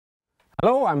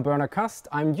Hello, I'm Bernhard.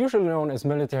 I'm usually known as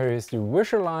Military History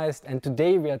Visualized, and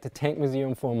today we are at the Tank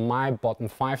Museum for my bottom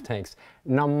 5 tanks.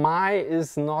 Now, my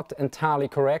is not entirely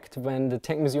correct. When the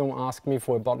Tank Museum asked me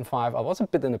for a bottom 5, I was a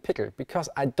bit in a pickle because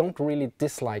I don't really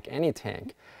dislike any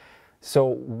tank. So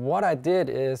what I did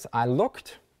is I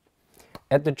looked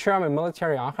at the German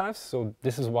military archives, so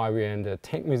this is why we're in the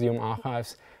Tank Museum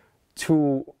archives,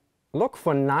 to look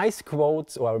for nice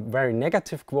quotes or very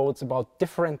negative quotes about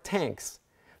different tanks.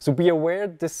 So be aware,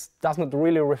 this does not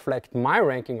really reflect my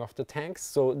ranking of the tanks,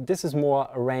 so this is more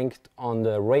ranked on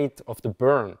the rate of the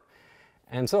burn.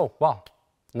 And so, well,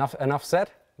 enough said,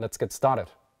 let's get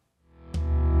started.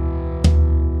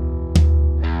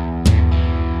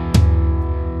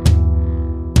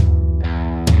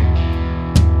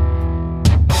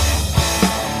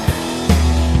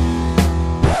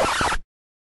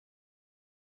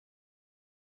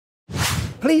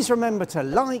 Please remember to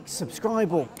like,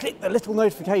 subscribe or click the little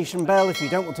notification bell if you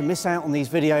don't want to miss out on these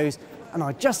videos. And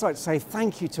I'd just like to say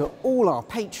thank you to all our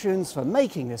patrons for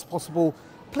making this possible.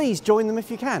 Please join them if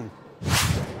you can.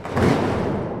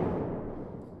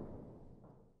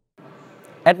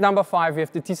 At number 5 we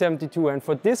have the T-72, and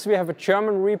for this we have a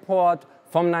German report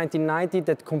from 1990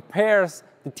 that compares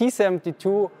the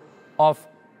T-72 of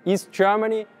East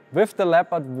Germany with the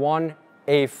Leopard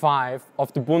 1A5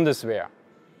 of the Bundeswehr.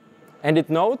 And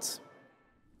it notes: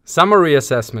 Summary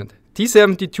assessment.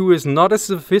 T-72 is not a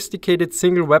sophisticated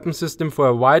single weapon system for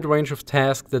a wide range of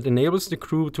tasks that enables the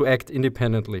crew to act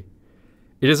independently.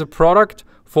 It is a product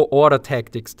for order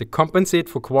tactics that compensate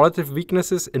for qualitative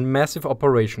weaknesses in massive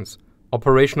operations.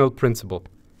 Operational principle.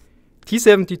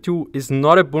 T-72 is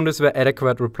not a Bundeswehr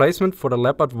adequate replacement for the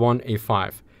Leopard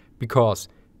 1A5 because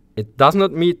it does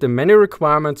not meet the many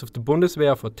requirements of the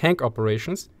Bundeswehr for tank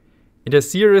operations. It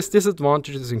has serious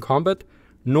disadvantages in combat,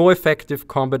 no effective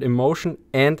combat in motion,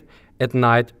 and at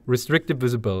night restricted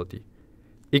visibility.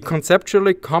 It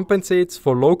conceptually compensates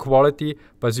for low quality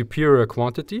by superior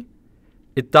quantity.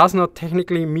 It does not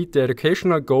technically meet the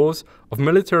educational goals of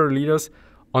military leaders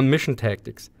on mission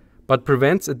tactics, but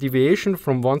prevents a deviation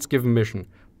from one's given mission,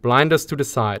 blinders to the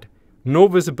side, no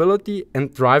visibility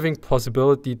and driving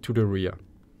possibility to the rear.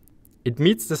 It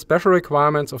meets the special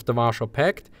requirements of the Warsaw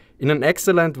Pact in an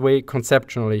excellent way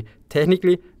conceptually,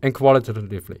 technically and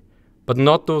qualitatively, but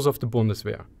not those of the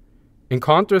Bundeswehr. In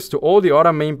contrast to all the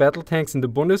other main battle tanks in the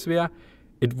Bundeswehr,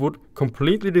 it would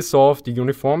completely dissolve the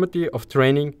uniformity of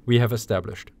training we have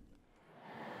established.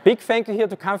 Big thank you here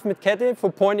to Kampf mit Kette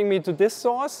for pointing me to this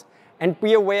source, and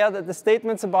be aware that the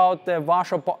statements about the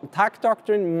Warsaw Pact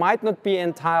doctrine might not be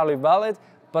entirely valid,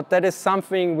 but that is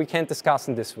something we can discuss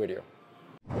in this video.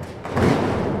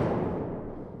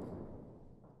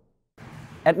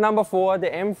 At number 4, the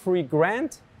M3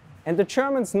 Grand, and the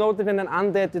Germans noted in an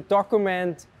undated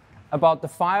document about the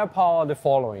firepower the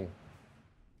following.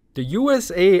 The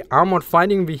USA armored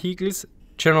fighting vehicles,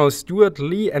 General Stuart,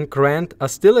 Lee and Grant, are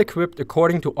still equipped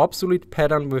according to obsolete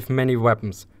pattern with many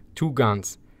weapons, 2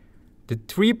 guns. The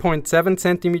 3.7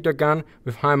 cm gun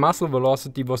with high muzzle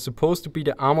velocity was supposed to be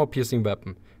the armor-piercing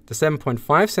weapon, the 7.5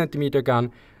 cm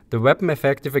gun the weapon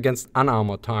effective against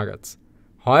unarmored targets.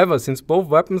 However, since both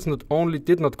weapons not only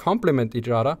did not complement each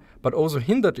other, but also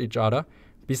hindered each other,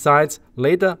 besides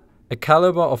later a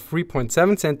caliber of 3.7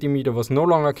 cm was no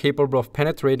longer capable of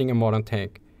penetrating a modern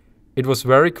tank. It was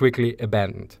very quickly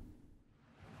abandoned.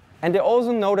 And they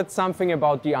also noted something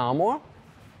about the armor.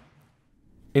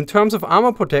 In terms of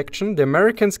armor protection, the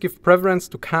Americans give preference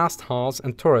to cast hulls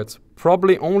and turrets,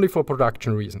 probably only for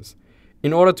production reasons.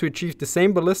 In order to achieve the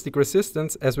same ballistic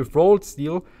resistance as with rolled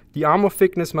steel, the armor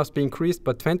thickness must be increased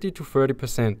by 20 to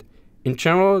 30%. In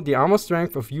general, the armor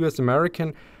strength of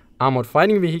US-American armored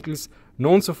fighting vehicles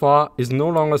known so far is no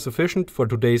longer sufficient for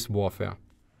today's warfare.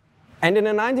 And in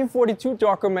a 1942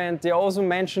 document, they also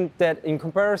mentioned that in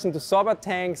comparison to Soviet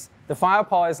tanks, the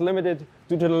firepower is limited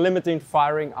due to the limiting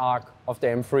firing arc of the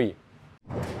M3.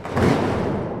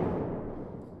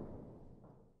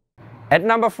 At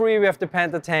number 3 we have the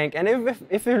Panther tank, and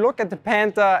if you look at the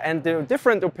Panther and the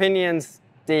different opinions,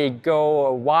 they go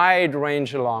a wide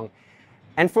range along.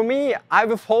 And for me, I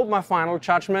withhold my final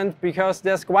judgment because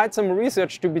there's quite some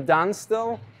research to be done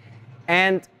still,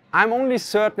 and I'm only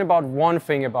certain about one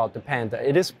thing about the Panther.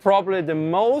 It is probably the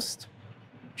most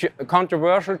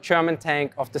controversial German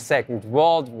tank of the Second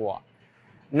World War.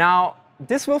 Now,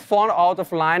 this will fall out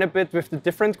of line a bit with the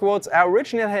different quotes. I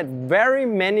originally had very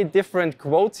many different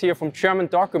quotes here from German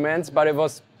documents, but it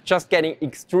was just getting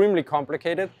extremely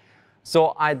complicated.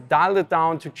 So I dialed it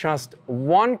down to just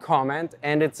one comment,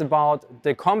 and it's about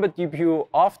the combat debut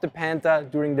of the Panther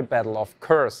during the Battle of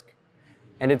Kursk.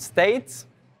 And it states,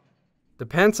 The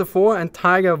Panzer IV and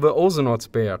Tiger were also not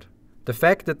spared. The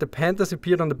fact that the Panthers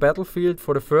appeared on the battlefield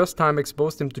for the first time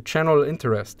exposed them to general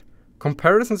interest.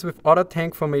 Comparisons with other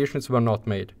tank formations were not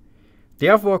made.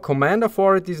 Therefore, command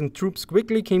authorities and troops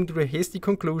quickly came to the hasty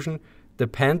conclusion: the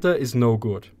Panther is no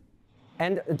good.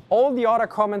 And all the other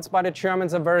comments by the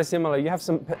Germans are very similar. You have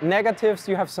some negatives,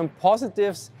 you have some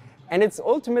positives, and it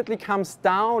ultimately comes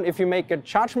down, if you make a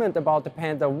judgment about the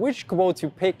Panther, which quotes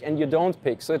you pick and you don't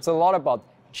pick. So it's a lot about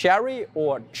cherry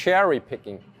or cherry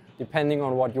picking, depending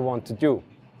on what you want to do.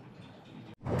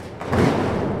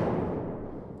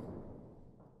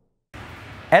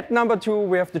 At number 2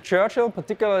 we have the Churchill,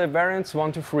 particularly variants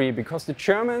 1 to 3, because the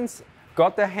Germans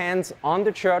got their hands on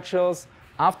the Churchills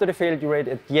after the failed raid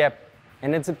at Dieppe.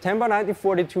 And in September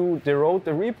 1942 they wrote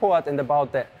a report, and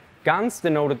about the guns they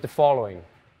noted the following.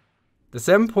 The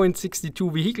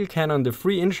 7.62 vehicle cannon, the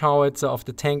 3-inch howitzer of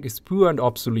the tank, is poor and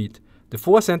obsolete. The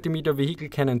 4 cm vehicle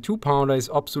cannon 2-pounder is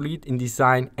obsolete in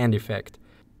design and effect.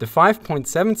 The 5.7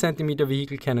 cm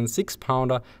vehicle cannon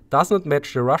 6-pounder does not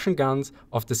match the Russian guns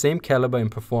of the same caliber in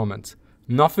performance.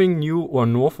 Nothing new or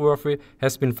noteworthy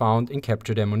has been found in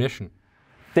captured ammunition.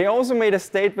 They also made a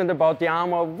statement about the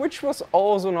armor, which was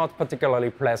also not particularly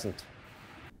pleasant.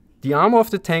 The armor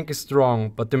of the tank is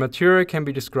strong, but the material can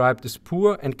be described as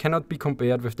poor and cannot be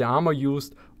compared with the armor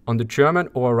used on the German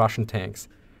or Russian tanks.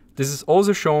 This is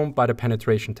also shown by the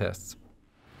penetration tests.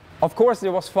 Of course,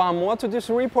 there was far more to this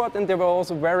report, and there were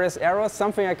also various errors,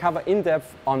 something I cover in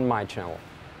depth on my channel.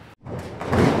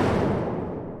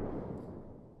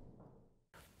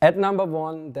 At number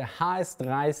 1, the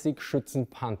HS-30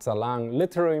 Schützenpanzer Lang,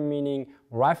 literally meaning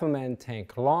rifleman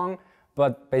tank long,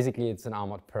 but basically it's an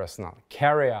armored personnel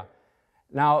carrier.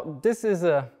 Now, this is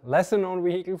a lesser known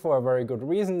vehicle for a very good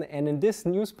reason, and in this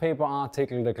newspaper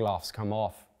article the gloves come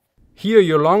off. Here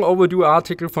your long overdue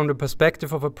article from the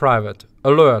perspective of a private.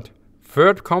 Alert!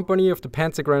 3rd Company of the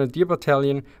Panzer Grenadier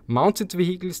Battalion mounts its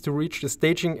vehicles to reach the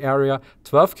staging area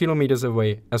 12 kilometers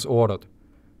away, as ordered.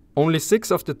 Only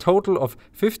 6 of the total of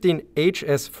 15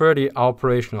 HS-30 are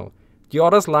operational. The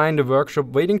others lie in the workshop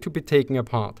waiting to be taken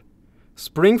apart.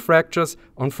 Spring fractures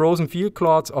on frozen field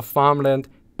clods of farmland,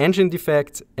 engine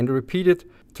defects and repeated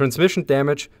transmission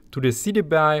damage to the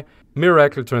CDBI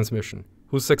Miracle transmission,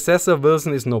 whose successor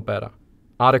Wilson is no better,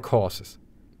 are the causes.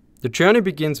 The journey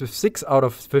begins with 6 out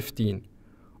of 15.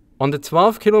 On the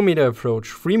 12-kilometer approach,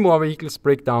 3 more vehicles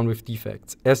break down with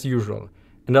defects, as usual.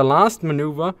 In the last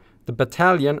maneuver, the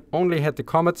battalion only had the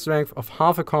combat strength of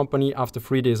half a company after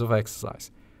 3 days of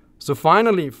exercise. So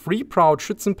finally, 3 proud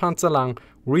Schützenpanzer Lang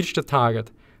reached the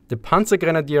target. The Panzer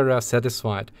Grenadier are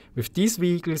satisfied. With these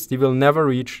vehicles, they will never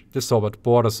reach the Soviet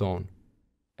border zone.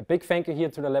 A big thank you here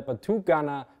to the Leopard 2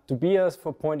 gunner Tobias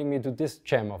for pointing me to this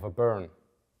gem of a burn.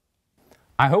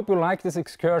 I hope you like this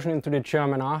excursion into the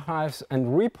German archives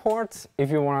and reports. If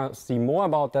you want to see more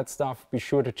about that stuff, be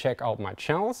sure to check out my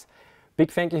channels.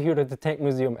 Big thank you here to the Tank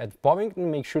Museum at Bovington.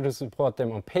 Make sure to support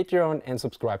them on Patreon and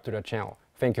subscribe to their channel.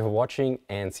 Thank you for watching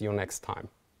and see you next time.